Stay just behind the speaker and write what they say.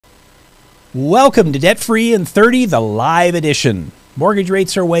Welcome to Debt Free in 30, the live edition. Mortgage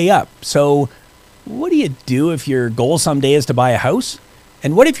rates are way up. So what do you do if your goal someday is to buy a house?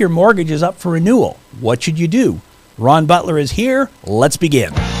 And what if your mortgage is up for renewal? What should you do? Ron Butler is here. Let's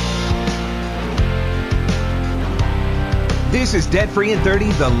begin. This is Debt Free in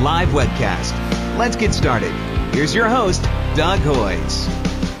 30, the live webcast. Let's get started. Here's your host, Doug Hoyes.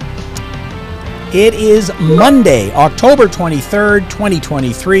 It is Monday, October 23rd,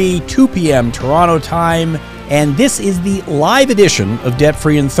 2023, 2 p.m. Toronto time, and this is the live edition of Debt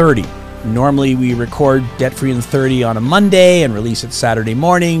Free in 30. Normally, we record Debt Free in 30 on a Monday and release it Saturday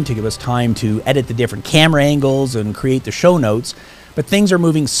morning to give us time to edit the different camera angles and create the show notes. But things are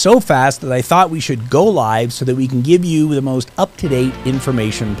moving so fast that I thought we should go live so that we can give you the most up-to-date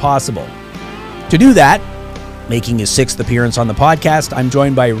information possible. To do that, making his sixth appearance on the podcast, I'm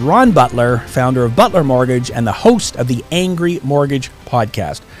joined by Ron Butler, founder of Butler Mortgage and the host of the Angry Mortgage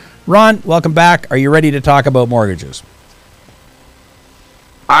podcast. Ron, welcome back. Are you ready to talk about mortgages?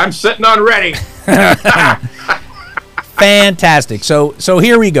 I'm sitting on ready. Fantastic. So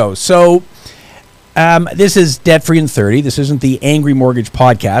here we go. So this is Debt Free in 30. This isn't the Angry Mortgage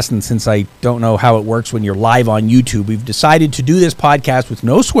podcast. And since I don't know how it works when you're live on YouTube, we've decided to do this podcast with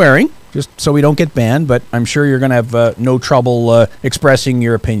no swearing, just so we don't get banned. But I'm sure you're going to have no trouble expressing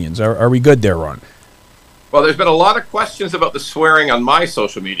your opinions. Are we good there, Ron? Well, there's been a lot of questions about the swearing on my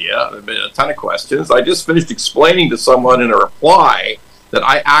social media. There have been a ton of questions. I just finished explaining to someone in a reply that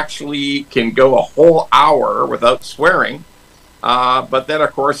I actually can go a whole hour without swearing. But then,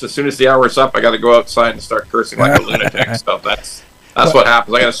 of course, as soon as the hour's up, I got to go outside and start cursing like a lunatic. So that's what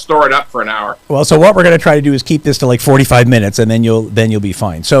happens. I got to store it up for an hour. Well, so what we're going to try to do is keep this to like 45 minutes, and then you'll be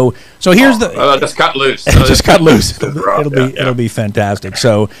fine. So here's just cut loose. Just cut loose. It'll be fantastic.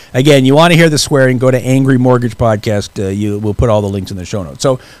 So again, you want to hear the swearing? Go to Angry Mortgage Podcast. We'll put all the links in the show notes.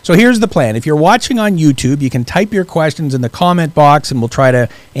 So here's the plan. If you're watching on YouTube, you can type your questions in the comment box, and we'll try to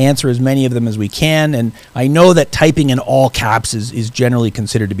answer as many of them as we can. And I know that typing in all caps is generally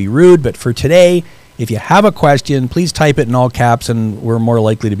considered to be rude, but for today, if you have a question, please type it in all caps, and we're more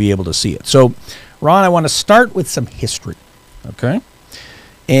likely to be able to see it. So, Ron, I want to start with some history, okay?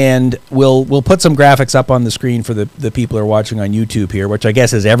 And we'll put some graphics up on the screen for the people who are watching on YouTube here, which I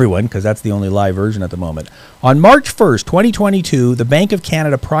guess is everyone, because that's the only live version at the moment. On March 1st, 2022, the Bank of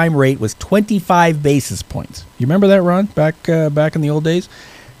Canada prime rate was 25 basis points. You remember that, Ron, back in the old days?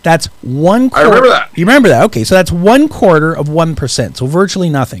 That's 1 quarter. I remember that. You remember that? Okay, so that's 1/4 of 1%, so virtually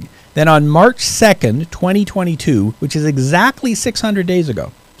nothing. Then on March 2nd, 2022, which is exactly 600 days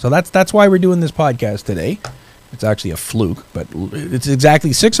ago. So that's why we're doing this podcast today. It's actually a fluke, but it's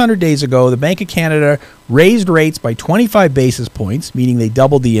exactly 600 days ago. The Bank of Canada raised rates by 25 basis points, meaning they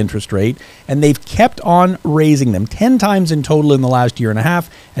doubled the interest rate, and they've kept on raising them 10 times in total in the last year and a half.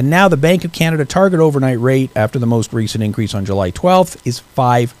 And now the Bank of Canada target overnight rate after the most recent increase on July 12th is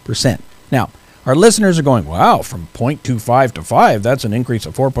 5%. Now, our listeners are going, wow, from 0.25 to 5, that's an increase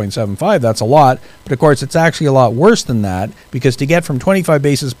of 4.75. That's a lot. But of course, it's actually a lot worse than that, because to get from 25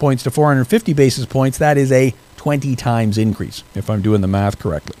 basis points to 450 basis points, that is a 20 times increase, if I'm doing the math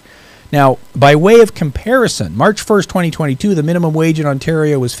correctly. Now, by way of comparison, March 1st, 2022, the minimum wage in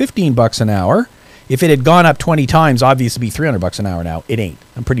Ontario was $15 an hour. If it had gone up 20 times, obviously it'd be $300 an hour now. It ain't.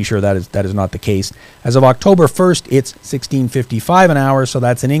 I'm pretty sure that is not the case. As of October 1st, it's $16.55 an hour, so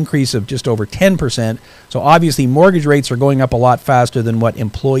that's an increase of just over 10%. So obviously mortgage rates are going up a lot faster than what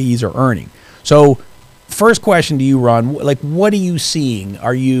employees are earning. So first question to you, Ron, like, what are you seeing?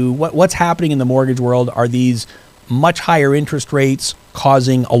 What's happening in the mortgage world? Are these much higher interest rates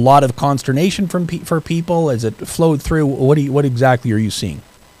causing a lot of consternation for people? Has it flowed through? What exactly are you seeing?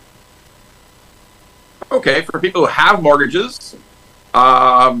 Okay, for people who have mortgages,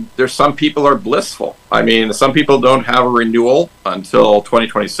 there's some people are blissful. I mean, some people don't have a renewal until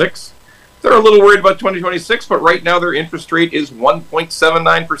 2026. They're a little worried about 2026, but right now their interest rate is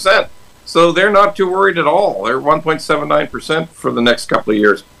 1.79%. So they're not too worried at all. They're 1.79% for the next couple of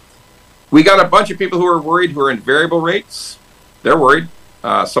years. We got a bunch of people who are worried who are in variable rates. They're worried.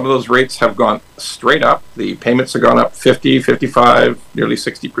 Some of those rates have gone straight up. The payments have gone up 50, 55, nearly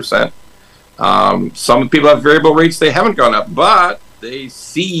 60%. Some people have variable rates, they haven't gone up, but they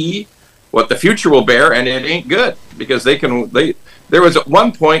see what the future will bear, and it ain't good, because there was at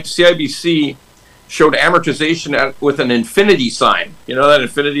one point, CIBC showed amortization with an infinity sign. You know that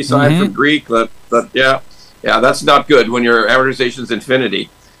infinity sign from Greek? Yeah, that's not good when your amortization's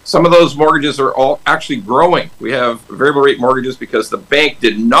infinity. Some of those mortgages are all actually growing. We have variable rate mortgages because the bank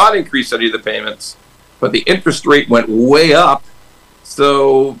did not increase any of the payments, but the interest rate went way up.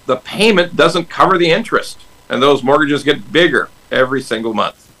 So the payment doesn't cover the interest, and those mortgages get bigger every single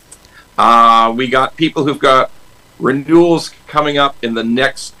month. We got people who've got renewals coming up in the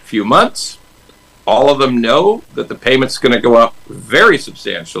next few months. All of them know that the payment's going to go up very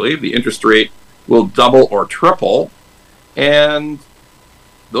substantially. The interest rate will double or triple. And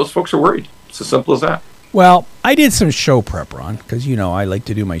those folks are worried. It's as simple as that. Well, I did some show prep, Ron, because I like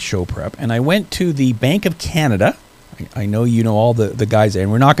to do my show prep. And I went to the Bank of Canada. I know you know all the guys there.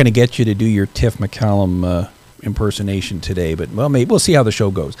 And we're not going to get you to do your Tiff McCallum impersonation today. But, well, maybe we'll see how the show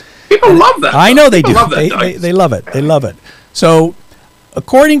goes. People love that. I know they do. Love that, they love it. They love it. So,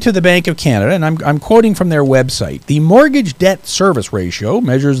 according to the Bank of Canada, and I'm quoting from their website, the mortgage debt service ratio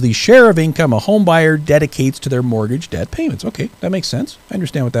measures the share of income a home buyer dedicates to their mortgage debt payments. Okay, that makes sense. I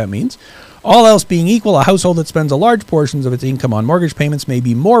understand what that means. All else being equal, a household that spends a large portion of its income on mortgage payments may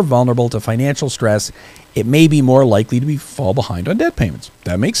be more vulnerable to financial stress. It may be more likely to fall behind on debt payments.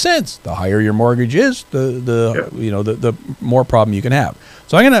 That makes sense. The higher your mortgage is, the more problem you can have.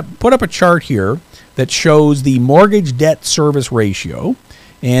 So I'm going to put up a chart here that shows the mortgage debt service ratio,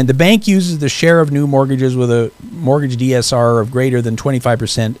 and the bank uses the share of new mortgages with a mortgage DSR of greater than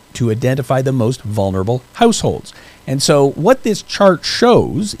 25% to identify the most vulnerable households. And so what this chart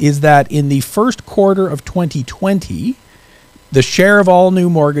shows is that in the first quarter of 2020, the share of all new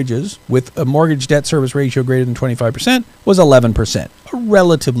mortgages with a mortgage debt service ratio greater than 25% was 11%, a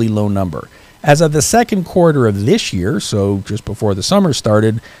relatively low number. As of the second quarter of this year, so just before the summer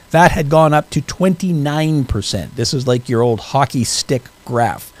started, that had gone up to 29%. This is like your old hockey stick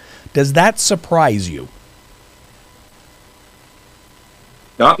graph. Does that surprise you?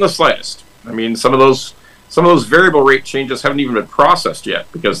 Not in the slightest. I mean, some of those variable rate changes haven't even been processed yet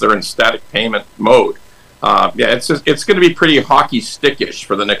because they're in static payment mode. It's going to be pretty hockey stickish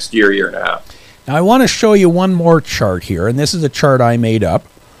for the next year and a half. Now, I want to show you one more chart here, and this is a chart I made up.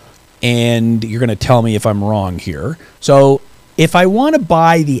 And you're going to tell me if I'm wrong here. So if I want to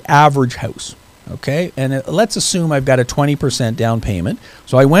buy the average house, okay, and let's assume I've got a 20% down payment.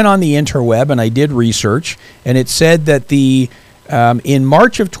 So I went on the interweb and I did research, and it said that in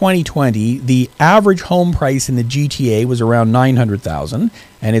March of 2020, the average home price in the GTA was around $900,000,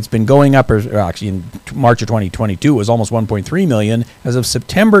 and it's been going up. Actually, in March of 2022, it was almost $1.3 million. As of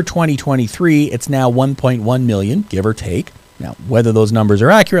September 2023, it's now $1.1 million, give or take. Now, whether those numbers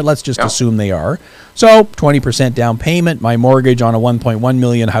are accurate, let's just assume they are. So, 20% down payment. My mortgage on a $1.1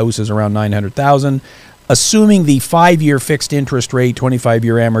 million house is around $900,000. Assuming the 5-year fixed interest rate,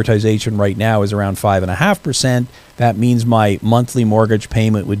 25-year amortization right now is around 5.5%. That means my monthly mortgage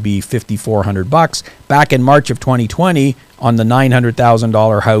payment would be $5,400. Back in March of 2020, on the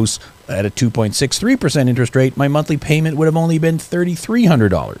 $900,000 house at a 2.63% interest rate, my monthly payment would have only been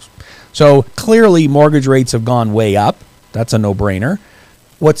 $3,300. So clearly, mortgage rates have gone way up. That's a no-brainer.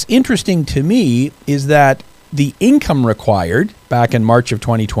 What's interesting to me is that the income required back in March of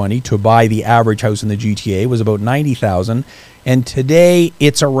 2020 to buy the average house in the GTA was about $90,000, and today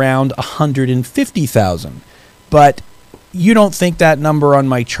it's around $150,000. But you don't think that number on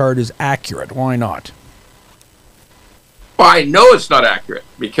my chart is accurate. Why not? Well, I know it's not accurate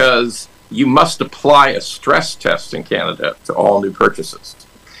because you must apply a stress test in Canada to all new purchases.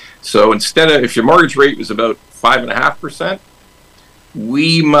 So instead of, if your mortgage rate was about 5.5%,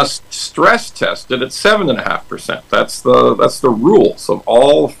 we must stress test it at 7.5%. That's the rules of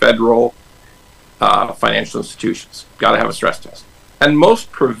all federal financial institutions. Got to have a stress test, and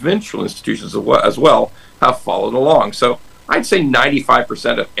most provincial institutions as well have followed along. So I'd say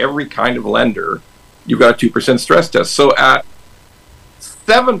 95% of every kind of lender, you've got a 2% stress test. So at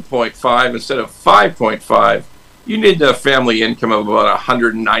 7.5 instead of 5.5, you need a family income of about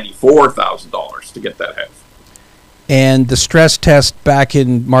 $194,000 to get that house. And the stress test back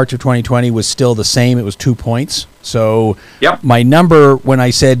in March of 2020 was still the same. It was 2 points. So my number when I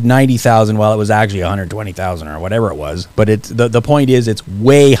said 90,000, well, it was actually 120,000 or whatever it was. But it's the point is it's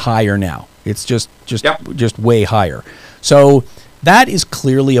way higher now. It's just way higher. So that is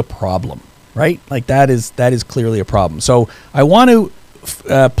clearly a problem, right? Like that is clearly a problem. So I want to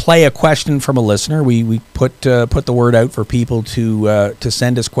play a question from a listener. We put the word out for people to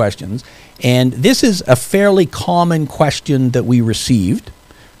send us questions. And this is a fairly common question that we received.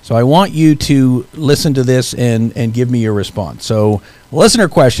 So I want you to listen to this and give me your response. So listener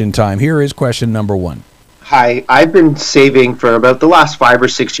question time. Here is question number 1. Hi, I've been saving for about the last 5 or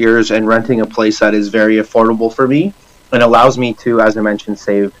 6 years and renting a place that is very affordable for me and allows me to, as I mentioned,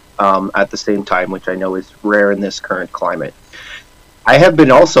 save at the same time, which I know is rare in this current climate. I have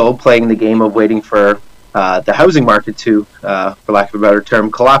been also playing the game of waiting for the housing market to, for lack of a better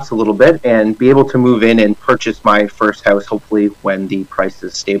term, collapse a little bit and be able to move in and purchase my first house, hopefully when the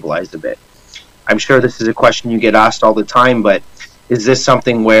prices stabilize a bit. I'm sure this is a question you get asked all the time, but Is this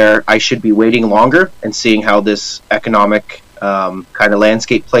something where I should be waiting longer and seeing how this economic kind of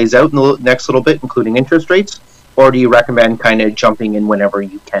landscape plays out in the next little bit, including interest rates? Or do you recommend kind of jumping in whenever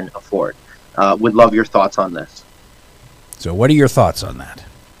you can afford? Would love your thoughts on this. So what are your thoughts on that?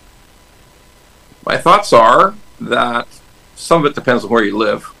 My thoughts are that some of it depends on where you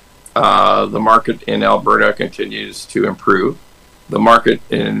live. The market in Alberta continues to improve. The market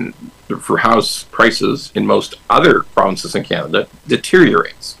for house prices in most other provinces in Canada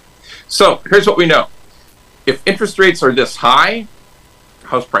deteriorates. So here's what we know. If interest rates are this high,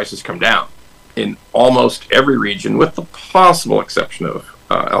 house prices come down in almost every region, with the possible exception of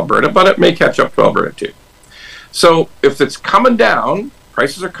Alberta, but it may catch up to Alberta too. So if it's coming down,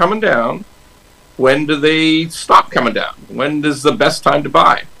 prices are coming down, when do they stop coming down? When is the best time to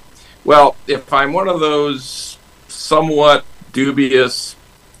buy? Well, if I'm one of those somewhat dubious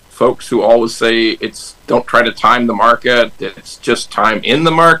folks who always say don't try to time the market, it's just time in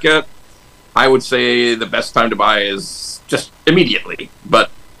the market, I would say the best time to buy is just immediately.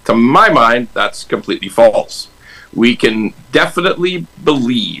 But to my mind, that's completely false. We can definitely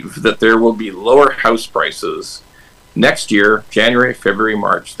believe that there will be lower house prices next year, January, February,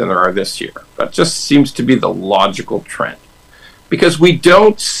 March, than there are this year. That just seems to be the logical trend. Because we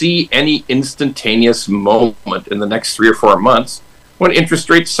don't see any instantaneous moment in the next 3 or 4 months when interest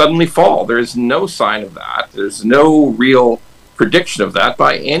rates suddenly fall. There's no sign of that. There's no real prediction of that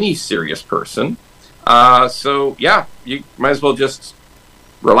by any serious person. So yeah, you might as well just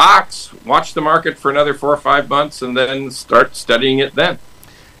relax, watch the market for another 4 or 5 months, and then start studying it then.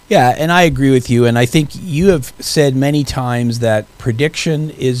 Yeah, and I agree with you. And I think you have said many times that prediction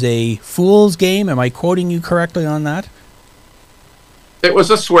is a fool's game. Am I quoting you correctly on that? It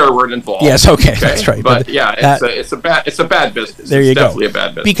was a swear word involved. Yes, okay, that's right. But yeah, it's a bad business. There you it's go. Definitely a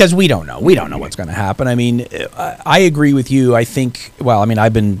bad business. Because we don't know. We don't know what's going to happen. I mean, I agree with you. I think, well, I mean,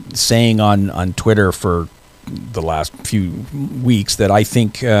 I've been saying on Twitter for the last few weeks that I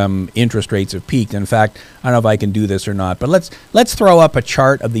think interest rates have peaked. In fact, I don't know if I can do this or not, but let's throw up a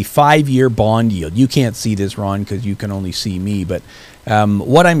chart of the 5-year bond yield. You can't see this, Ron, because you can only see me, but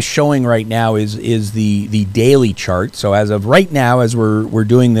what I'm showing right now is the daily chart. So as of right now, as we're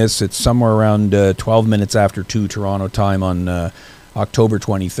doing this, it's somewhere around 12 minutes after 2 Toronto time on October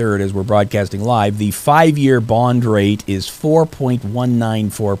 23rd, as we're broadcasting live. The 5-year bond rate is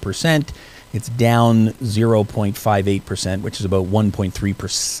 4.194%. It's down 0.58%, which is about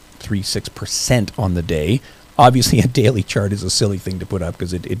 1.36% on the day. Obviously, a daily chart is a silly thing to put up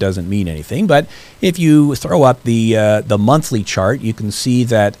because it doesn't mean anything. But if you throw up the monthly chart, you can see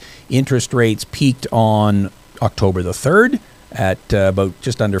that interest rates peaked on October the 3rd at about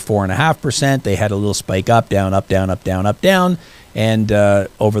just under 4.5%. They had a little spike up, down, up, down, up, down, up, down. And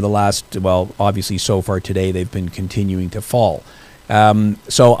over the last, well, obviously so far today, they've been continuing to fall.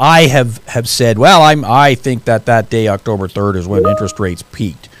 So I have said, well, I think that day, October 3rd, is when interest rates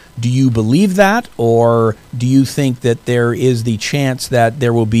peaked. Do you believe that, or do you think that there is the chance that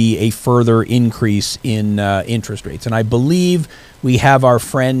there will be a further increase in interest rates? And I believe we have our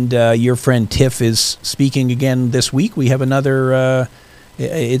friend, your friend Tiff is speaking again this week. We have another,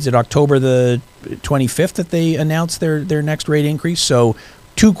 is it October the 25th that they announced their next rate increase? So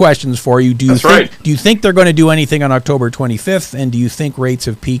 2 questions for you. Do you think they're going to do anything on October 25th, and do you think rates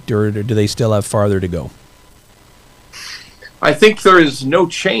have peaked, or do they still have farther to go? I think there is no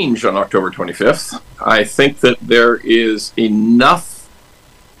change on October 25th. I think that there is enough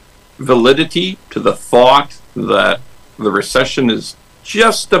validity to the thought that the recession is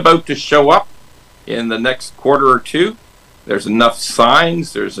just about to show up in the next quarter or two. There's enough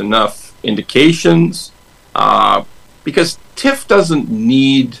signs, there's enough indications, because Tiff doesn't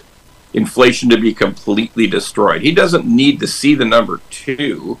need inflation to be completely destroyed. He doesn't need to see the number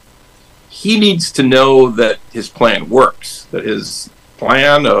 2. He needs to know that his plan works, that his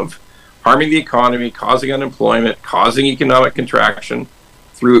plan of harming the economy, causing unemployment, causing economic contraction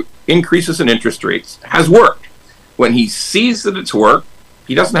through increases in interest rates has worked. When he sees that it's worked,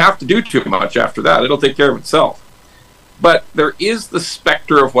 he doesn't have to do too much after that. It'll take care of itself. But there is the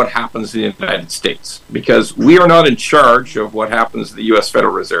specter of what happens in the United States, because we are not in charge of what happens to the U.S.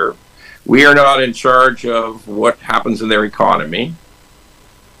 Federal Reserve. We are not in charge of what happens in their economy.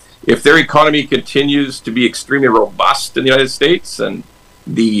 If their economy continues to be extremely robust in the United States, and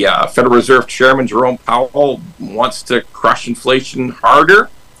the Federal Reserve Chairman Jerome Powell wants to crush inflation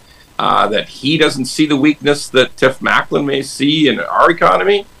harder, that he doesn't see the weakness that Tiff Macklin may see in our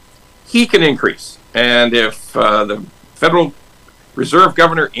economy, he can increase. And if the Federal Reserve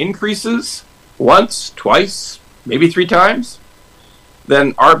Governor increases once, twice, maybe 3 times,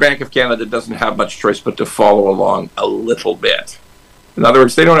 then our Bank of Canada doesn't have much choice but to follow along a little bit. In other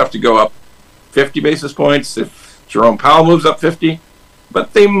words, they don't have to go up 50 basis points if Jerome Powell moves up 50,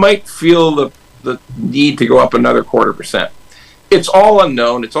 but they might feel the need to go up another 0.25%. It's all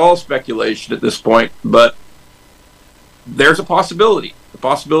unknown. It's all speculation at this point, but there's a possibility. The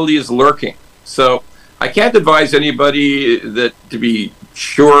possibility is lurking. So I can't advise anybody that to be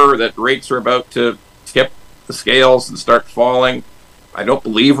sure that rates are about to tip the scales and start falling. I don't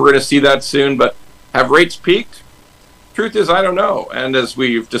believe we're going to see that soon, but have rates peaked? Truth is, I don't know. And as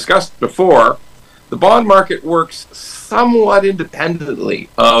we've discussed before, the bond market works somewhat independently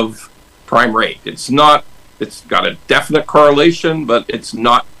of prime rate. It's got a definite correlation, but it's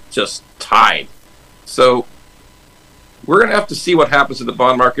not just tied. So we're going to have to see what happens in the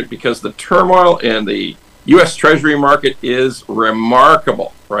bond market, because the turmoil in the U.S. Treasury market is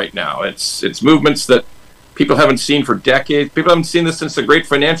remarkable right now. It's movements that people haven't seen for decades. People haven't seen this since the great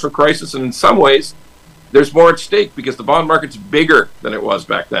financial crisis, and in some ways, there's more at stake because the bond market's bigger than it was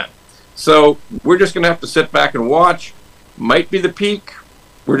back then. So we're just going to have to sit back and watch. Might be the peak.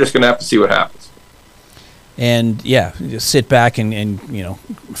 We're just going to have to see what happens. And yeah, just sit back and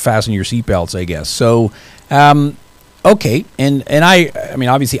fasten your seatbelts, I guess. So, okay, and I mean,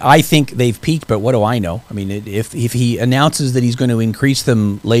 obviously, I think they've peaked, but what do I know? I mean, if he announces that he's going to increase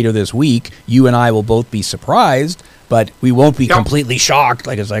them later this week, you and I will both be surprised, but we won't be completely shocked.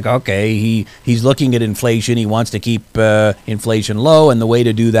 Like, it's like, okay, he's looking at inflation. He wants to keep inflation low, and the way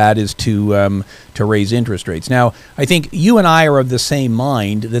to do that is to raise interest rates. Now, I think you and I are of the same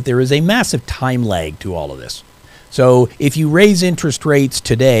mind that there is a massive time lag to all of this. So if you raise interest rates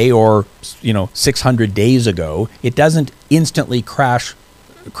today or 600 days ago, it doesn't instantly crash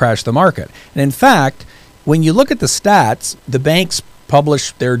the market. And in fact, when you look at the stats, the banks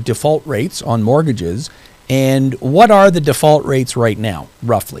publish their default rates on mortgages. And what are the default rates right now,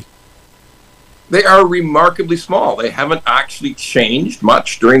 roughly? They are remarkably small. They haven't actually changed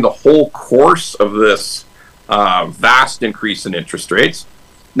much during the whole course of this vast increase in interest rates.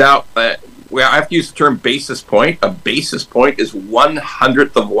 Now, I have to use the term basis point. A basis point is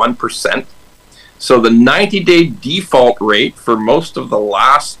 1/100th of 1%. So the 90-day default rate for most of the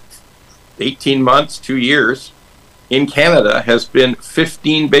last 18 months, 2 years, in Canada has been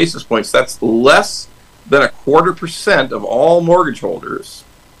 15 basis points. That's less than 0.25% of all mortgage holders.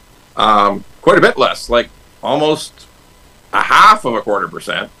 Quite a bit less, like almost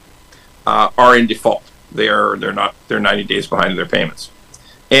 0.5%, are in default. They're 90 days behind in their payments.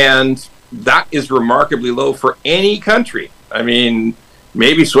 And that is remarkably low for any country. I mean,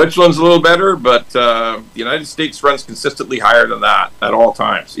 maybe Switzerland's a little better, but the United States runs consistently higher than that at all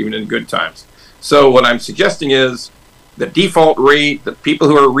times, even in good times. So what I'm suggesting is the default rate, the people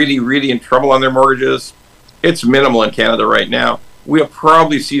who are really, really in trouble on their mortgages, it's minimal in Canada right now. We'll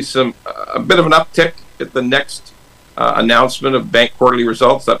probably see a bit of an uptick at the next announcement of bank quarterly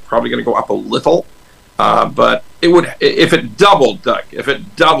results. That's probably going to go up a little. But it would, if it doubled, Doug, if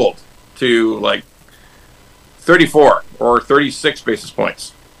it doubled to like 34 or 36 basis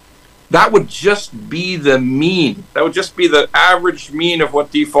points, that would just be the mean. That would just be the average mean of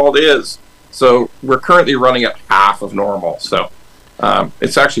what default is. So we're currently running at half of normal. So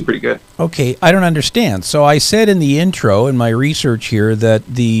it's actually pretty good. Okay, I don't understand. So I said in the intro, in my research here, that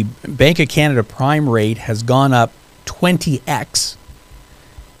the Bank of Canada prime rate has gone up 20x.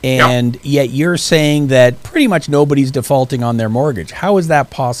 And yet you're saying that pretty much nobody's defaulting on their mortgage. How is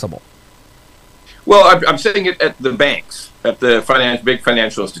that possible? Well, I'm saying it at the banks, at the big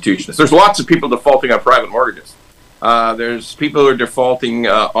financial institutions. There's lots of people defaulting on private mortgages. There's people who are defaulting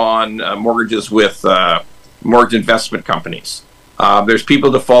on mortgages with mortgage investment companies. There's people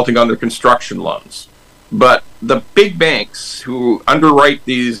defaulting on their construction loans. But the big banks who underwrite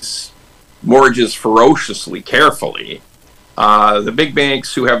these mortgages ferociously, carefully, the big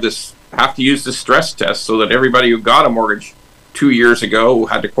banks who have to use this stress test so that everybody who got a mortgage 2 years ago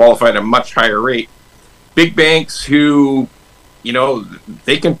had to qualify at a much higher rate. Big banks who,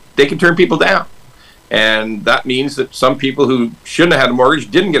 they can turn people down. And that means that some people who shouldn't have had a mortgage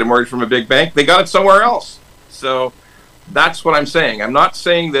didn't get a mortgage from a big bank. They got it somewhere else. So that's what I'm saying. I'm not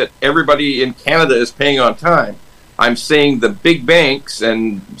saying that everybody in Canada is paying on time. I'm saying the big banks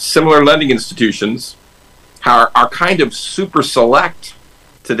and similar lending institutions are kind of super select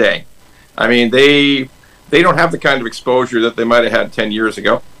today. I mean, they don't have the kind of exposure that they might have had 10 years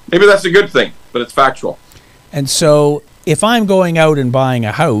ago. Maybe that's a good thing, but it's factual. And so if I'm going out and buying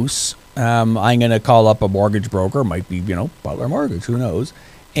a house, I'm going to call up a mortgage broker, might be, Butler Mortgage, who knows,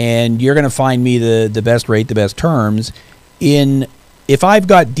 and you're going to find me the best rate, the best terms. If I've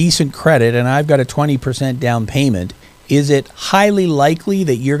got decent credit and I've got a 20% down payment, is it highly likely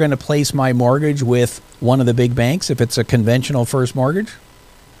that you're going to place my mortgage with one of the big banks if it's a conventional first mortgage?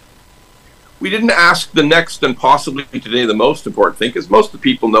 We didn't ask the next and possibly today the most important thing, because most of the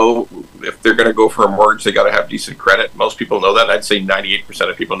people know if they're going to go for a mortgage, they got to have decent credit. Most people know that. I'd say 98%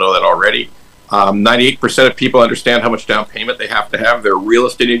 of people know that already. 98% of people understand how much down payment they have to have. Their real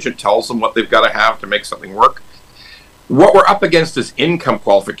estate agent tells them what they've got to have to make something work. What we're up against is income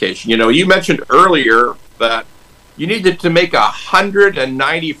qualification. You know, you mentioned earlier that you needed to make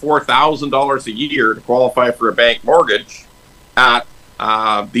 $194,000 a year to qualify for a bank mortgage at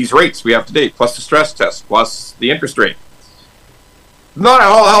these rates we have today, plus the stress test, plus the interest rate. Not a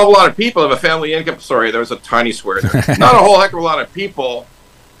whole hell of a lot of people have a family income. Sorry, there was a tiny swear there. Not a whole heck of a lot of people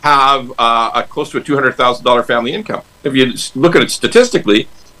have a close to a $200,000 family income. If you look at it statistically,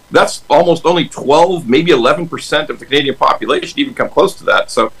 that's almost only 12, maybe 11% of the Canadian population even come close to that.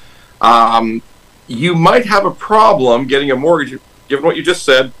 So you might have a problem getting a mortgage, given what you just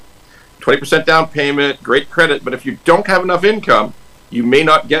said, 20% down payment, great credit, but if you don't have enough income, you may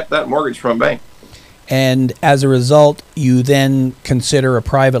not get that mortgage from a bank. And as a result, you then consider a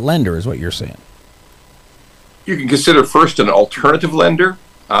private lender, is what you're saying. You can consider first an alternative lender.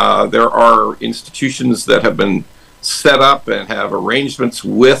 There are institutions that have been set up and have arrangements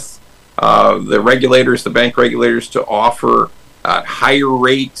with the regulators, the bank regulators, to offer higher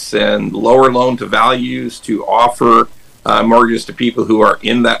rates and lower loan to values, to offer mortgages to people who are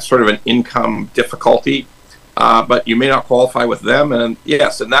in that sort of an income difficulty. But you may not qualify with them. And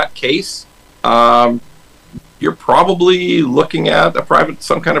yes, in that case, you're probably looking at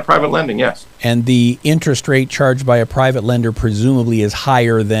some kind of private lending, yes. And the interest rate charged by a private lender presumably is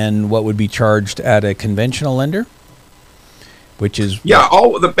higher than what would be charged at a conventional lender? Which is... Yeah,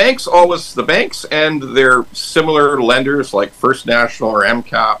 the banks and their similar lenders like First National or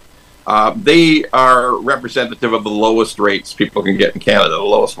MCAP, they are representative of the lowest rates people can get in Canada, the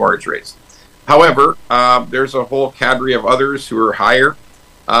lowest mortgage rates. However, there's a whole cadre of others who are higher.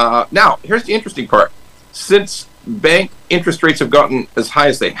 Now, here's the interesting part. Since bank interest rates have gotten as high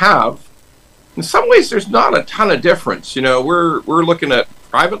as they have, in some ways there's not a ton of difference. You know, we're looking at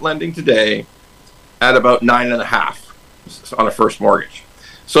private lending today at about 9.5 on a first mortgage.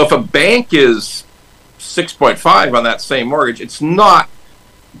 So if a bank is 6.5 on that same mortgage, it's not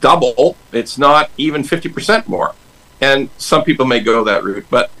double, it's not even 50% more. And some people may go that route,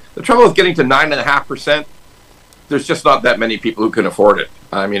 but the trouble with getting to 9.5%, there's just not that many people who can afford it.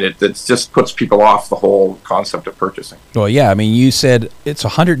 I mean, it just puts people off the whole concept of purchasing. Well, yeah. I mean, you said it's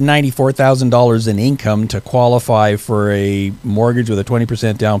 $194,000 in income to qualify for a mortgage with a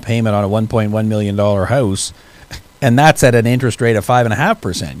 20% down payment on a $1.1 million house. And that's at an interest rate of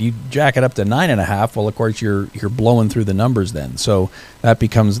 5.5%. You jack it up to 9.5%. Well, of course, you're blowing through the numbers then. So that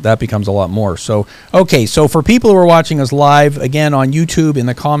becomes a lot more. So okay. So for people who are watching us live again on YouTube, in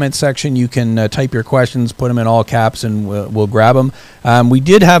the comments section, you can type your questions, put them in all caps, and we'll grab them. We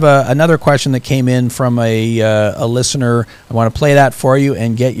did have another question that came in from a listener. I want to play that for you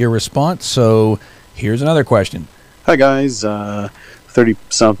and get your response. So here's another question. Hi guys.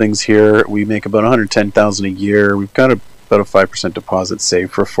 30-somethings here. We make about $110,000 a year. We've got about a 5% deposit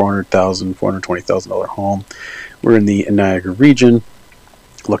saved for a $420,000 home. We're in the Niagara region,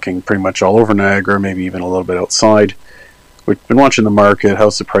 looking pretty much all over Niagara, maybe even a little bit outside. We've been watching the market.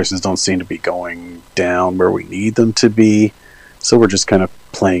 House prices don't seem to be going down where we need them to be, so we're just kind of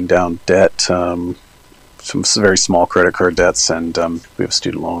playing down debt. Some very small credit card debts, and we have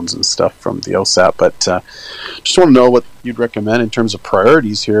student loans and stuff from the OSAP, but just want to know what you'd recommend in terms of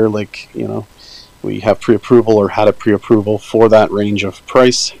priorities here. Like, you know, we have pre-approval or had a pre-approval for that range of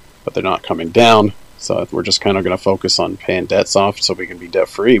price, but they're not coming down, so we're just kind of going to focus on paying debts off so we can be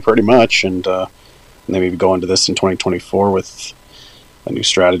debt-free pretty much, and then maybe go into this in 2024 with a new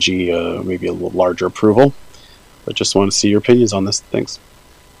strategy, maybe a little larger approval. But just want to see your opinions on this. Thanks.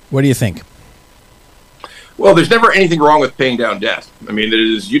 What do you think? Well, there's never anything wrong with paying down debt. I mean, it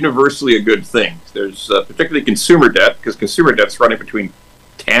is universally a good thing. There's particularly consumer debt, because consumer debt's running between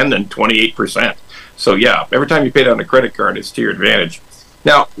 10 and 28%. So yeah, every time you pay down a credit card, it's to your advantage.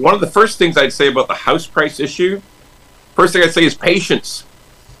 Now, one of the first things I'd say about the house price issue, first thing I'd say is patience.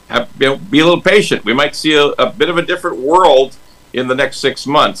 Be a little patient. We might see a bit of a different world in the next 6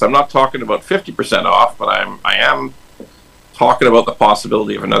 months. I'm not talking about 50% off, but I am talking about the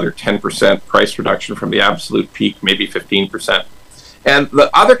possibility of another 10% price reduction from the absolute peak, maybe 15%. And the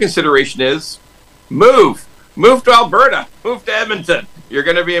other consideration is move to Alberta, move to Edmonton. You're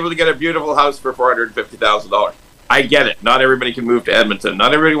going to be able to get a beautiful house for $450,000. I get it. Not everybody can move to Edmonton.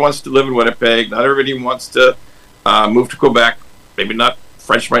 Not everybody wants to live in Winnipeg. Not everybody wants to move to Quebec. Maybe not.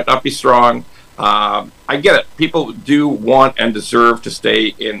 French might not be strong. I get it. People do want and deserve to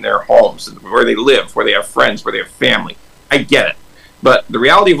stay in their homes, where they live, where they have friends, where they have family. I get it. But the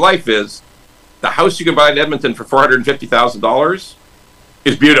reality of life is the house you can buy in Edmonton for $450,000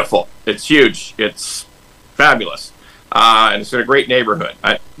 is beautiful. It's huge. It's fabulous. And it's in a great neighborhood.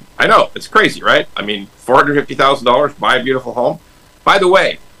 I know, it's crazy, right? I mean, $450,000, buy a beautiful home. By the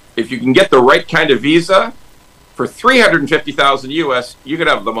way, if you can get the right kind of visa, for $350,000 US, you could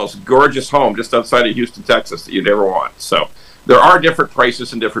have the most gorgeous home just outside of Houston, Texas that you'd ever want. So there are different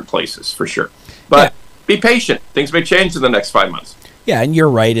prices in different places, for sure. But be patient. Things may change in the next 5 months. Yeah, and you're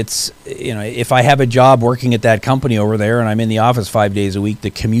right. It's, if I have a job working at that company over there and I'm in the office 5 days a week,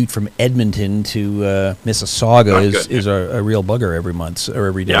 the commute from Edmonton to Mississauga is a real bugger every month or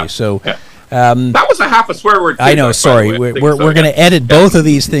every day. That was a half a swear word. I know. Sorry, we're going to edit both of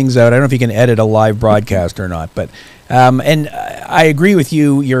these things out. I don't know if you can edit a live broadcast or not, but and I agree with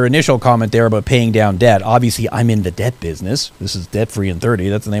you. Your initial comment there about paying down debt. Obviously, I'm in the debt business. This is Debt Free in 30.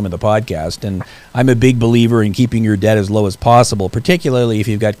 That's the name of the podcast, and I'm a big believer in keeping your debt as low as possible, particularly if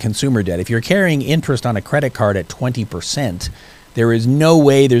you've got consumer debt. If you're carrying interest on a credit card at 20%. There is no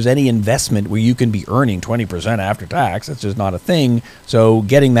way there's any investment where you can be earning 20% after tax. That's just not a thing. So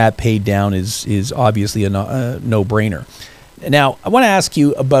getting that paid down is obviously a no-brainer. Now, I want to ask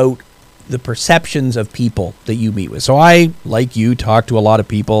you about the perceptions of people that you meet with. So I, like you, talk to a lot of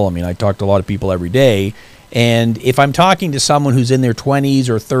people. I mean, I talk to a lot of people every day. And if I'm talking to someone who's in their 20s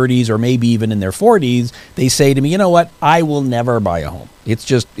or 30s or maybe even in their 40s, they say to me, you know what, I will never buy a home. It's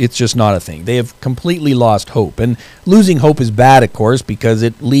just not a thing. They have completely lost hope. And losing hope is bad, of course, because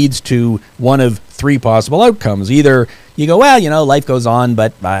it leads to one of three possible outcomes. Either you go, well, life goes on,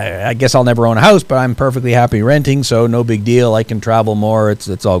 but I guess I'll never own a house, but I'm perfectly happy renting, so no big deal. I can travel more.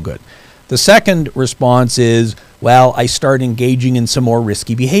 It's all good. The second response is, well, I start engaging in some more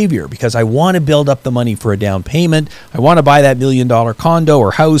risky behavior because I want to build up the money for a down payment. I want to buy that $1 million condo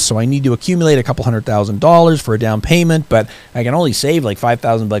or house, so I need to accumulate a couple $100,000 for a down payment, but I can only save like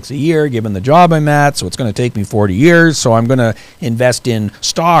 $5,000 a year given the job I'm at, so it's going to take me 40 years, so I'm going to invest in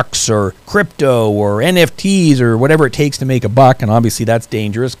stocks or crypto or NFTs or whatever it takes to make a buck, and obviously that's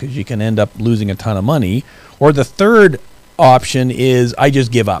dangerous because you can end up losing a ton of money. Or the third option is I just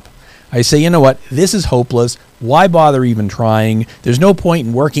give up. I say, you know what, this is hopeless. Why bother even trying? There's no point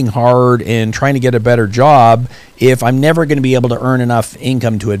in working hard and trying to get a better job if I'm never going to be able to earn enough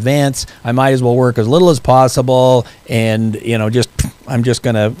income to advance. I might as well work as little as possible and, I'm just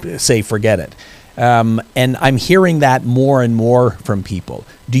going to say forget it. And I'm hearing that more and more from people.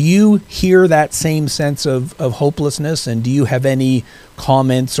 Do you hear that same sense of hopelessness? And do you have any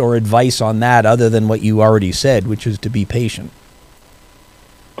comments or advice on that other than what you already said, which is to be patient?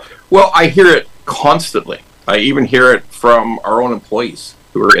 Well, I hear it constantly. I even hear it from our own employees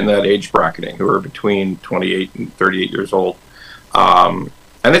who are in that age bracketing, who are between 28 and 38 years old. And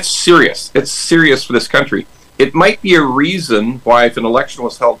it's serious. It's serious for this country. It might be a reason why if an election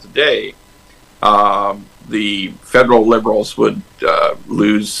was held today, the federal Liberals would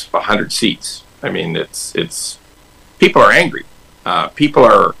lose 100 seats. I mean, it's people are angry. People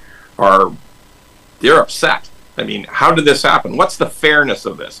are they're upset. I mean, how did this happen? What's the fairness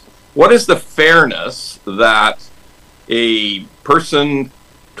of this? What is the fairness that a person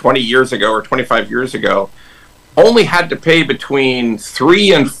 20 years ago or 25 years ago only had to pay between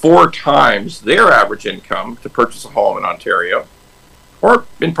 3 and 4 times their average income to purchase a home in Ontario or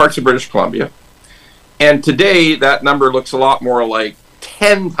in parts of British Columbia? And today that number looks a lot more like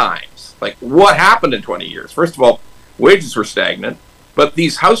 10 times. Like, what happened in 20 years? First of all, wages were stagnant, but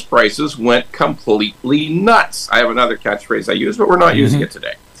these house prices went completely nuts. I have another catchphrase I use, but we're not using it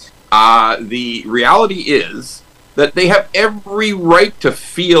today. The reality is that they have every right to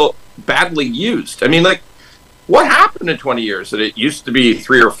feel badly used. I mean, like, what happened in 20 years? That it used to be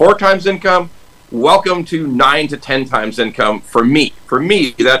 3 or 4 times income? Welcome to 9 to 10 times income for me. For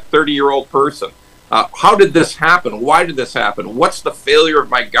me, that 30-year-old person. How did this happen? Why did this happen? What's the failure of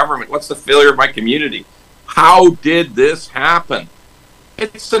my government? What's the failure of my community? How did this happen?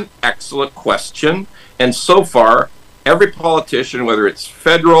 It's an excellent question. And so far, every politician, whether it's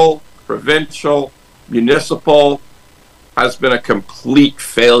federal, provincial, municipal, has been a complete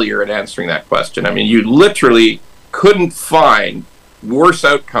failure at answering that question. I mean, you literally couldn't find worse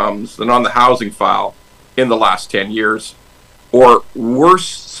outcomes than on the housing file in the last 10 years, or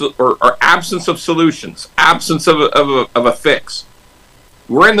worse, or absence of solutions, absence of a fix.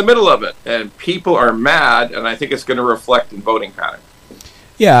 We're in the middle of it, and people are mad, and I think it's going to reflect in voting patterns.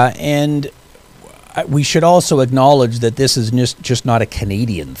 Yeah, and we should also acknowledge that this is just not a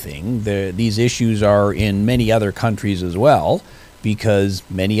Canadian thing. These issues are in many other countries as well. because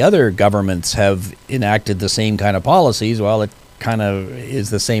many other governments have enacted the same kind of policies. Well, it kind of is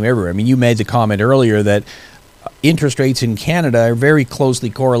the same everywhere. I mean, you made the comment earlier that interest rates in Canada are very closely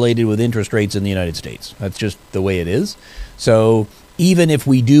correlated with interest rates in the United States. That's just the way it is. So even if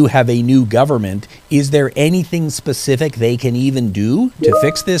we do have a new government, is there anything specific they can even do to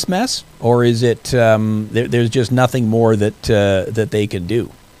fix this mess? Or is it there's just nothing more that they can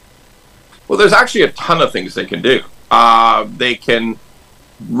do? Well, there's actually a ton of things they can do. They can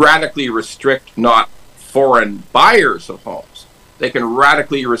radically restrict not foreign buyers of homes. They can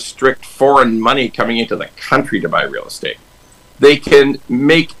radically restrict foreign money coming into the country to buy real estate. They can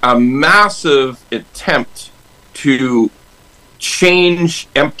make a massive attempt to change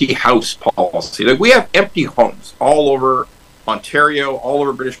empty house policy. Like, we have empty homes all over Ontario, all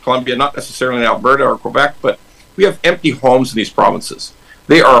over British Columbia, not necessarily in Alberta or Quebec, but we have empty homes in these provinces.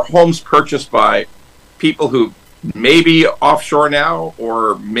 They are homes purchased by people who may be offshore now,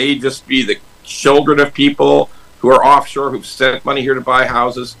 or may just be the children of people who are offshore who've sent money here to buy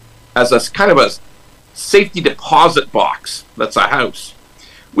houses as a kind of a safety deposit box that's a house.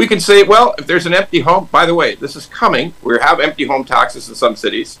 We can say, well, if there's an empty home, by the way, this is coming. We have empty home taxes in some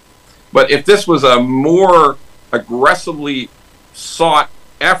cities. But if this was a more aggressively sought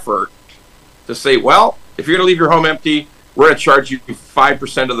effort to say, well, if you're going to leave your home empty, we're going to charge you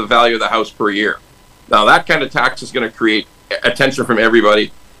 5% of the value of the house per year. Now, that kind of tax is going to create attention from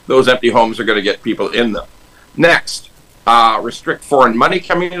everybody. Those empty homes are going to get people in them. Next, restrict foreign money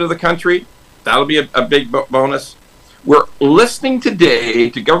coming into the country. That'll be a big bonus. We're listening today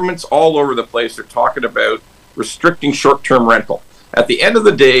to governments all over the place. They're talking about restricting short-term rental. At the end of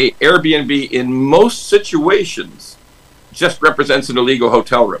the day, Airbnb in most situations just represents an illegal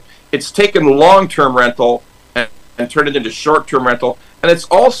hotel room. It's taken long-term rental and turned it into short-term rental. And it's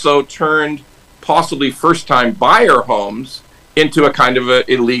also turned possibly first-time buyer homes into a kind of an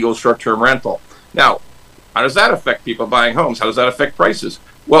illegal short-term rental. Now, how does that affect people buying homes? How does that affect prices?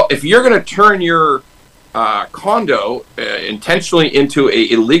 Well, if you're going to turn your condo intentionally into an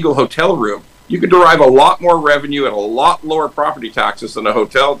illegal hotel room, you could derive a lot more revenue and a lot lower property taxes than a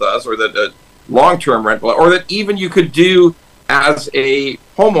hotel does, or that a long-term rental, or that even you could do as a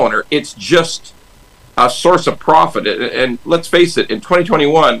homeowner. It's just a source of profit. And let's face it, in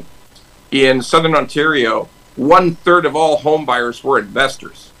 2021, in Southern Ontario, 1/3 of all home buyers were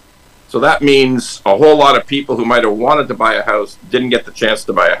investors. So that means a whole lot of people who might have wanted to buy a house didn't get the chance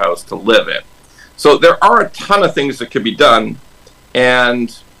to buy a house to live in. So there are a ton of things that could be done,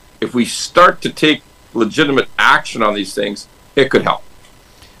 and if we start to take legitimate action on these things, it could help.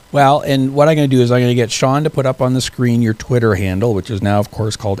 Well, and what I'm going to do is I'm going to get Sean to put up on the screen your Twitter handle, which is now, of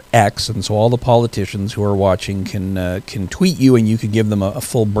course, called X, and so all the politicians who are watching can tweet you, and you can give them a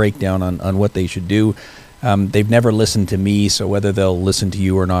full breakdown on what they should do. They've never listened to me, so whether they'll listen to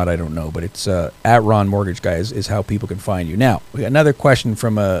you or not, I don't know. But it's at Ron Mortgage Guys is how people can find you. Now, we got another question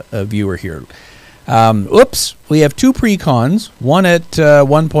from a viewer here. We have two pre-cons, one at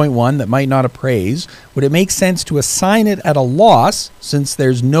 1.1 that might not appraise. Would it make sense to assign it at a loss since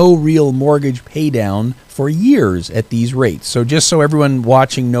there's no real mortgage pay down for years at these rates? So just so everyone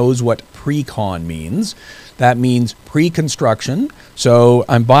watching knows what pre-con means, that means pre-construction. So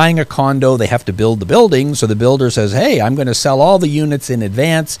I'm buying a condo, they have to build the building. So the builder says, hey, I'm going to sell all the units in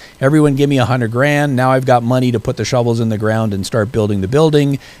advance. Everyone give me $100,000. Now I've got money to put the shovels in the ground and start building the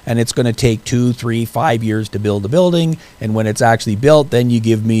building. And it's going to take 2, 3, 5 years to build the building. And when it's actually built, then you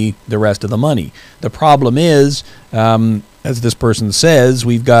give me the rest of the money. The problem is, as this person says,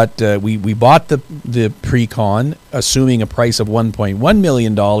 we've got we bought the pre-con assuming a price of $1.1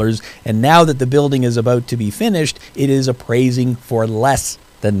 million, and now that the building is about to be finished, it is appraising for less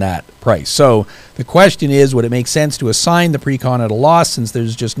than that price. So the question is, would it make sense to assign the pre-con at a loss since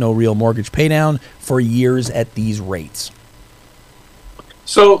there's just no real mortgage paydown for years at these rates?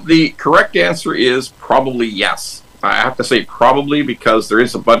 So the correct answer is probably yes. I have to say probably because there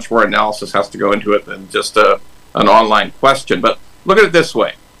is a bunch more analysis has to go into it than just an online question. But look at it this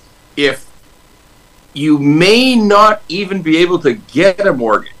way. If you may not even be able to get a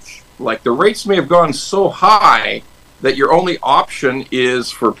mortgage, like the rates may have gone so high that your only option is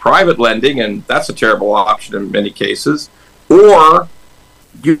for private lending, and that's a terrible option in many cases, or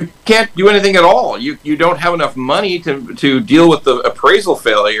you can't do anything at all. You don't have enough money to deal with the appraisal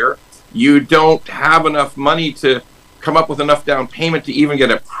failure. You don't have enough money to come up with enough down payment to even get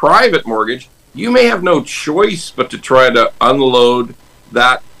a private mortgage. You may have no choice but to try to unload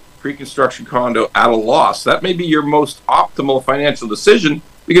that pre-construction condo at a loss. That may be your most optimal financial decision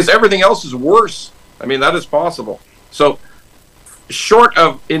because everything else is worse. I mean, that is possible. So short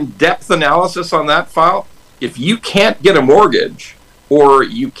of in-depth analysis on that file, if you can't get a mortgage or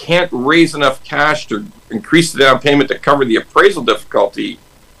you can't raise enough cash to increase the down payment to cover the appraisal difficulty,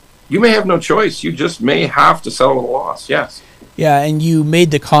 you may have no choice. You just may have to settle at a loss. Yes. Yeah, and you made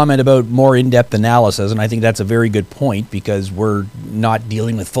the comment about more in-depth analysis, and I think that's a very good point because we're not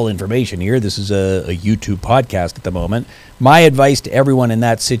dealing with full information here. This is a YouTube podcast at the moment. My advice to everyone in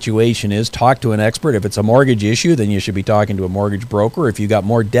that situation is talk to an expert. If it's a mortgage issue, then you should be talking to a mortgage broker. If you got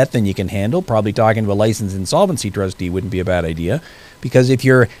more debt than you can handle, probably talking to a licensed insolvency trustee wouldn't be a bad idea. Because if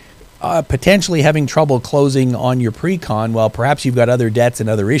you're potentially having trouble closing on your pre-con, well, perhaps you've got other debts and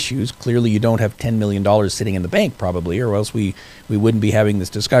other issues. Clearly, you don't have $10 million sitting in the bank, probably, or else we wouldn't be having this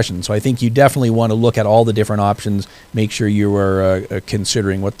discussion. So I think you definitely want to look at all the different options, make sure you are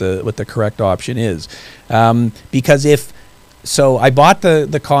considering what the correct option is. Because so I bought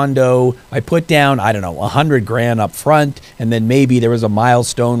the condo, I put down, I don't know, $100,000 up front, and then maybe there was a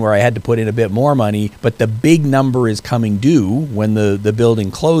milestone where I had to put in a bit more money, but the big number is coming due when the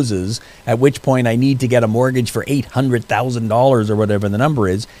building closes, at which point I need to get a mortgage for $800,000 or whatever the number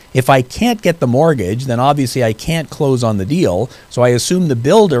is. If I can't get the mortgage, then obviously I can't close on the deal, so I assume the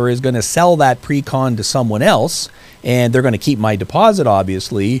builder is going to sell that pre-con to someone else, and they're going to keep my deposit,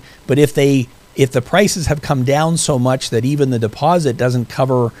 obviously, but if the prices have come down so much that even the deposit doesn't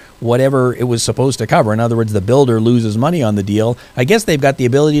cover whatever it was supposed to cover, in other words, the builder loses money on the deal, I guess they've got the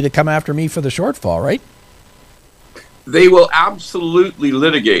ability to come after me for the shortfall, right? They will absolutely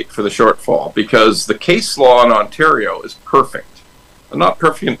litigate for the shortfall because the case law in Ontario is perfect. Not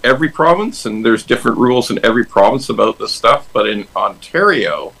perfect in every province, and there's different rules in every province about this stuff, but in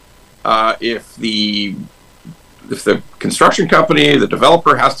Ontario, if the construction company, the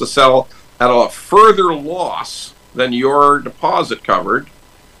developer has to sell at a further loss than your deposit covered,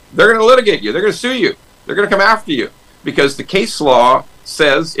 they're going to litigate you. They're going to sue you. They're going to come after you because the case law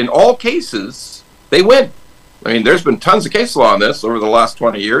says in all cases, they win. I mean, there's been tons of case law on this over the last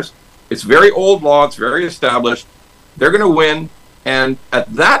 20 years. It's very old law. It's very established. They're going to win. And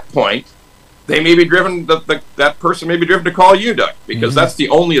at that point, they may be driven, that person may be driven to call you, Doug, because that's the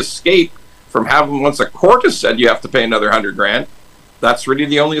only escape from having, once a court has said you have to pay another $100,000, that's really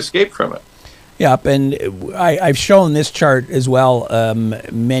the only escape from it. Yep, and I've shown this chart as well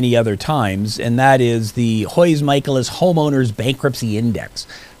many other times, and that is the Hoyes-Michaelis Homeowners Bankruptcy Index,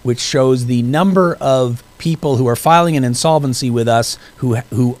 which shows the number of people who are filing an insolvency with us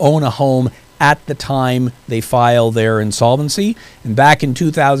who own a home at the time they file their insolvency. And back in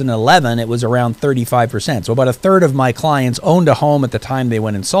 2011, it was around 35%. So about a third of my clients owned a home at the time they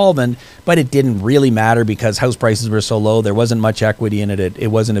went insolvent, but it didn't really matter because house prices were so low, there wasn't much equity in it, it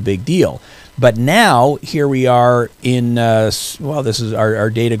wasn't a big deal. But now, here we are in, well, this is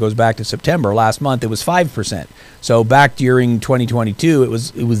our data goes back to September. Last month, it was 5%. So back during 2022, it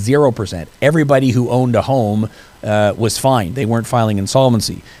was 0%. Everybody who owned a home was fine. They weren't filing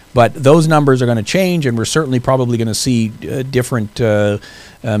insolvency. But those numbers are going to change, and we're certainly probably going to see different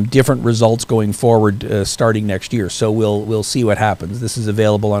results going forward starting next year. So we'll see what happens. This is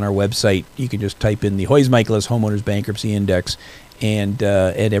available on our website. You can just type in the Hoyes-Michaelis Homeowners Bankruptcy Index, and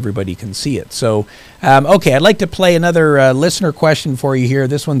everybody can see it. So, okay, I'd like to play another listener question for you here.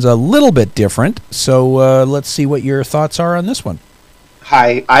 This one's a little bit different. So let's see what your thoughts are on this one.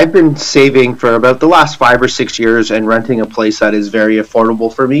 Hi, I've been saving for about the last 5 or 6 years and renting a place that is very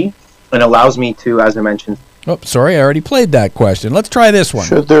affordable for me and allows me to, as I mentioned. Oh, sorry, I already played that question. Let's try this one.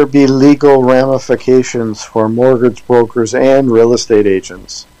 Should there be legal ramifications for mortgage brokers and real estate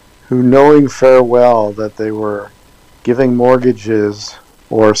agents who, knowing fair well that they were giving mortgages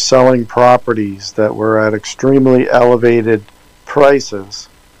or selling properties that were at extremely elevated prices,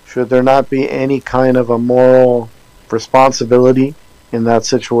 should there not be any kind of a moral responsibility in that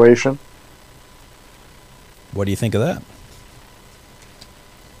situation? What do you think of that?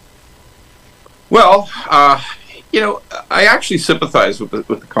 Well, I actually sympathize with the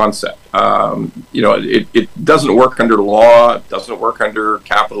concept. It doesn't work under law, it doesn't work under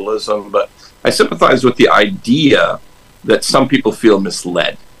capitalism, but I sympathize with the idea that some people feel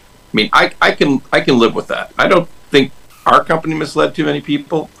misled. I mean, I can live with that. I don't think our company misled too many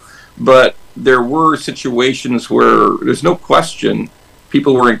people, but there were situations where there's no question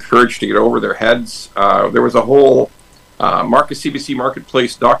people were encouraged to get over their heads. There was a whole CBC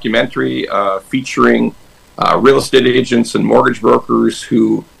Marketplace documentary featuring real estate agents and mortgage brokers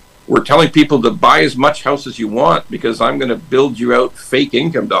who were telling people to buy as much house as you want because I'm going to build you out fake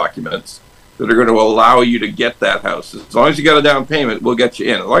income documents that are going to allow you to get that house. As long as you got a down payment, we'll get you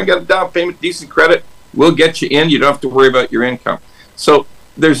in. As long as you got a down payment, decent credit, we'll get you in. You don't have to worry about your income. So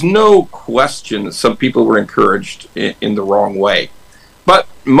there's no question that some people were encouraged in the wrong way. but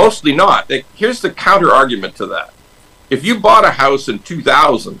mostly not. Here's the counter argument to that. If you bought a house in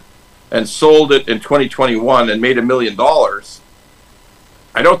 2000 and sold it in 2021 and made $1 million,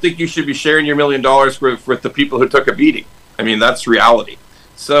 I don't think you should be sharing your $1 million with the people who took a beating. I mean, that's reality.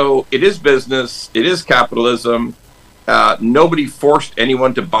 So it is business. It is capitalism. Nobody forced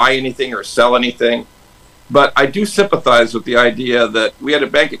anyone to buy anything or sell anything. But I do sympathize with the idea that we had a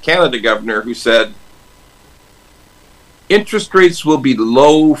Bank of Canada governor who said, interest rates will be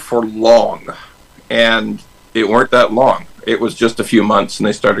low for long. And it weren't that long. It was just a few months and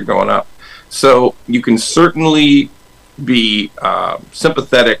they started going up. So you can certainly be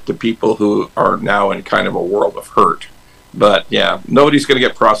sympathetic to people who are now in kind of a world of hurt. But yeah, nobody's going to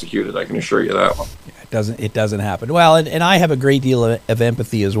get prosecuted, I can assure you that one. It doesn't happen. Well, and I have a great deal of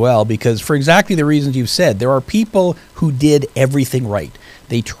empathy as well, because for exactly the reasons you've said, there are people who did everything right.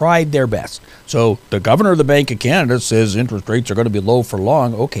 They tried their best. So the governor of the Bank of Canada says interest rates are going to be low for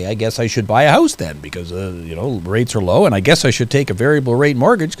long. Okay, I guess I should buy a house then, because rates are low, and I guess I should take a variable rate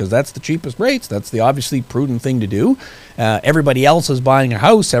mortgage because that's the cheapest rates. That's the obviously prudent thing to do. Everybody else is buying a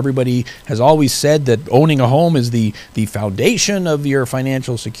house. Everybody has always said that owning a home is the foundation of your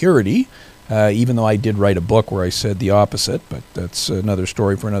financial security. Even though I did write a book where I said the opposite, but that's another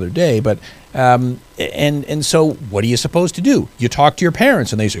story for another day. But and so what are you supposed to do? You talk to your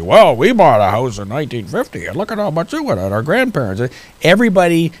parents and they say, well, we bought a house in 1950 and look at how much it went on, our grandparents.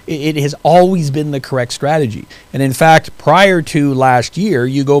 Everybody, it has always been the correct strategy. And in fact, prior to last year,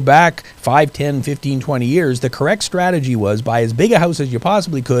 you go back 5, 10, 15, 20 years, the correct strategy was buy as big a house as you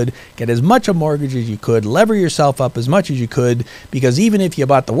possibly could, get as much a mortgage as you could, lever yourself up as much as you could, because even if you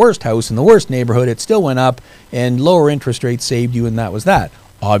bought the worst house in the worst neighborhood, it still went up, and lower interest rates saved you, and that was that.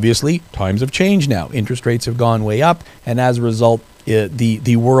 Obviously, times have changed now. Interest rates have gone way up, and as a result,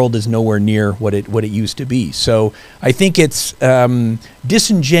 the world is nowhere near what it used to be. So I think it's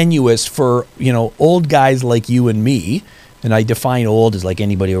disingenuous for old guys like you and me, and I define old as like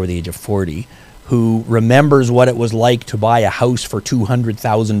anybody over the age of 40, who remembers what it was like to buy a house for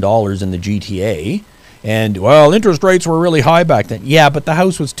 $200,000 in the GTA. And, well, interest rates were really high back then. Yeah, but the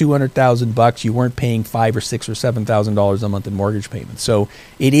house was $200,000. You weren't paying $5,000 or $6,000 or $7,000 a month in mortgage payments. So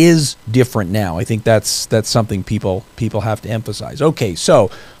it is different now. I think that's something people have to emphasize. Okay, so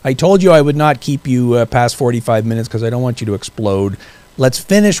I told you I would not keep you past 45 minutes because I don't want you to explode. Let's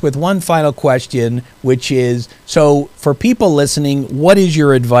finish with one final question, which is, so for people listening, what is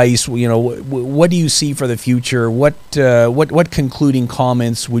your advice? What do you see for the future? What concluding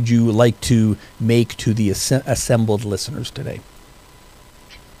comments would you like to make to the assembled listeners today?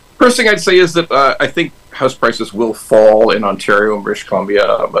 First thing I'd say is that I think house prices will fall in Ontario and British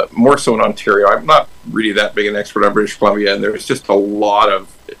Columbia, but more so in Ontario. I'm not really that big an expert on British Columbia, and there's just a lot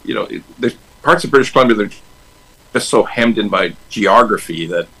of, there's parts of British Columbia that are just so hemmed in by geography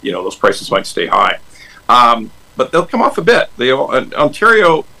that those prices might stay high, but they'll come off a bit. In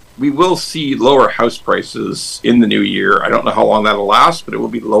Ontario, we will see lower house prices in the new year. I don't know how long that'll last, but it will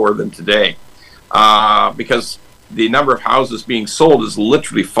be lower than today, because the number of houses being sold has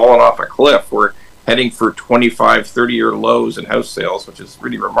literally fallen off a cliff. We're heading for 25, 30-year lows in house sales, which is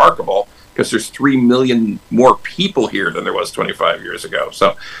really remarkable, because there's 3 million more people here than there was 25 years ago.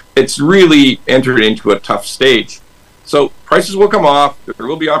 So it's really entered into a tough stage. So prices will come off. There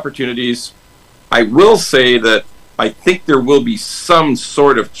will be opportunities. I will say that I think there will be some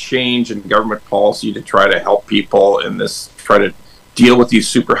sort of change in government policy to try to help people in this, try to deal with these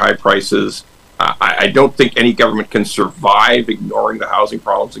super high prices. I don't think any government can survive ignoring the housing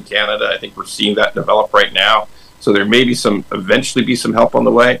problems in Canada. I think we're seeing that develop right now. So there may be eventually be some help on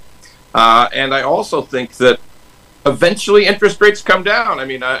the way. And I also think that eventually interest rates come down. I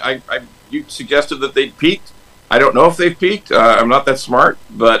mean, you suggested that they'd peaked. I don't know if they've peaked. I'm not that smart,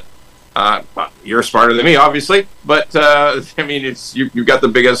 but you're smarter than me, obviously. But I mean, you've got the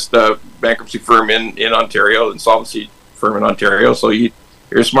biggest bankruptcy firm in Ontario, insolvency firm in Ontario. So you're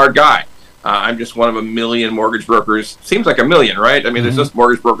a smart guy. I'm just one of a million mortgage brokers. Seems like a million, right? I mean, there's just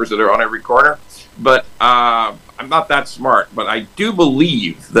mortgage brokers that are on every corner. But I'm not that smart. But I do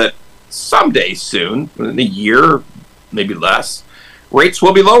believe that someday soon, in a year, maybe less, rates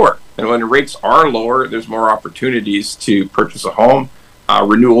will be lower. And when rates are lower, there's more opportunities to purchase a home.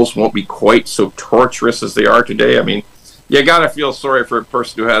 Renewals won't be quite so torturous as they are today. I mean, you got to feel sorry for a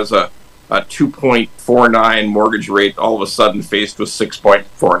person who has a 2.49 mortgage rate all of a sudden faced with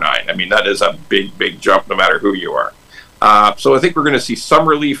 6.49. I mean, that is a big, big jump no matter who you are. So I think we're going to see some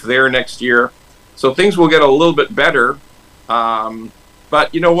relief there next year. So things will get a little bit better.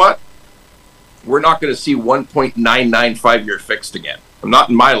 But you know what? We're not going to see 1.995 year fixed again. Not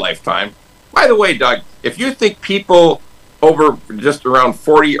in my lifetime. By the way, Doug, if you think people over just around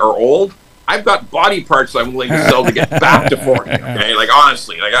 40 are old. I've got body parts I'm willing to sell to get back to 40. Okay, like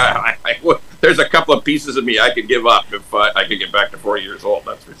honestly, like there's a couple of pieces of me I could give up if I could get back to 40 years old.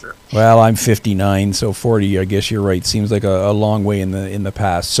 That's for sure. Well, I'm 59, so 40. I guess you're right. Seems like a long way in the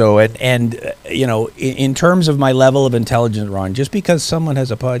past. So and you know, in terms of my level of intelligence, Ron, just because someone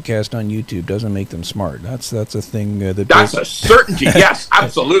has a podcast on YouTube doesn't make them smart. That's a thing that's a certainty. Yes,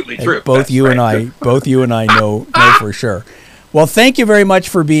 absolutely true. Both you and I know for sure. Well, thank you very much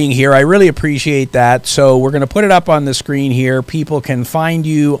for being here. I really appreciate that. So we're going to put it up on the screen here. People can find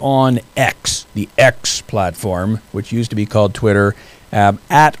you on X, the X platform, which used to be called Twitter,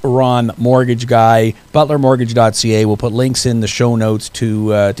 at Ron Mortgage Guy, butlermortgage.ca. We'll put links in the show notes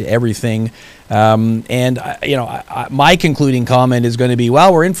to everything. My concluding comment is going to be,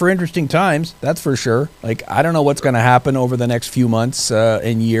 well, we're in for interesting times. That's for sure. Like, I don't know what's going to happen over the next few months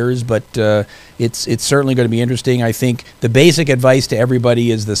and years, but it's certainly going to be interesting. I think the basic advice to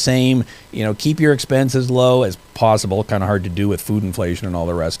everybody is the same. You know, keep your expenses low as possible. Kind of hard to do with food inflation and all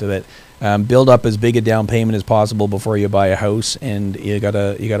the rest of it. Build up as big a down payment as possible before you buy a house, and you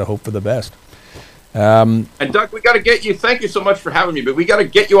gotta hope for the best. And Doug, we got to get you. Thank you so much for having me, but we got to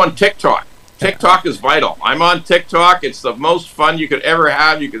get you on TikTok. TikTok is vital. I'm on TikTok. It's the most fun you could ever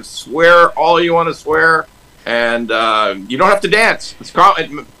have. You can swear all you want to swear, and you don't have to dance.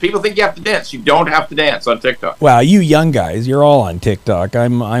 People think you have to dance. You don't have to dance on TikTok. Well, you young guys, you're all on TikTok.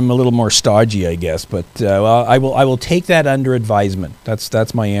 I'm a little more stodgy, I guess, but well, I will take that under advisement.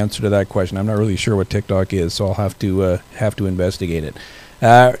 That's my answer to that question. I'm not really sure what TikTok is, so I'll have to investigate it.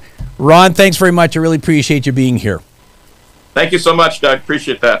 Ron, thanks very much. I really appreciate you being here. Thank you so much, Doug.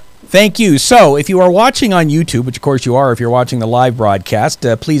 Appreciate that. Thank you. So if you are watching on YouTube, which of course you are if you're watching the live broadcast,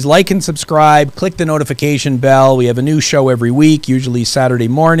 please like and subscribe, click the notification bell. We have a new show every week, usually Saturday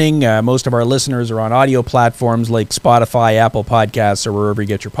morning. Most of our listeners are on audio platforms like Spotify, Apple Podcasts, or wherever you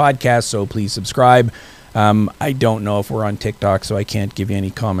get your podcasts, so please subscribe. I don't know if we're on TikTok, so I can't give you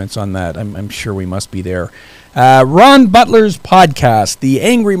any comments on that. I'm sure we must be there. Ron Butler's podcast, the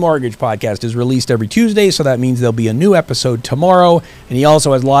Angry Mortgage Podcast, is released every Tuesday, so that means there'll be a new episode tomorrow. And he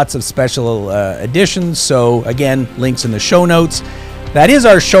also has lots of special editions. So again, links in the show notes. That is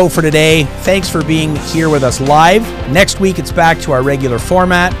our show for today. Thanks for being here with us live. Next week, it's back to our regular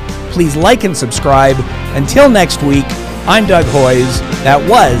format. Please like and subscribe. Until next week, I'm Doug Hoyes. That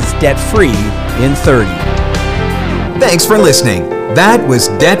was Debt Free in 30. Thanks for listening. That was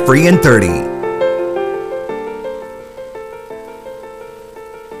Debt Free in 30.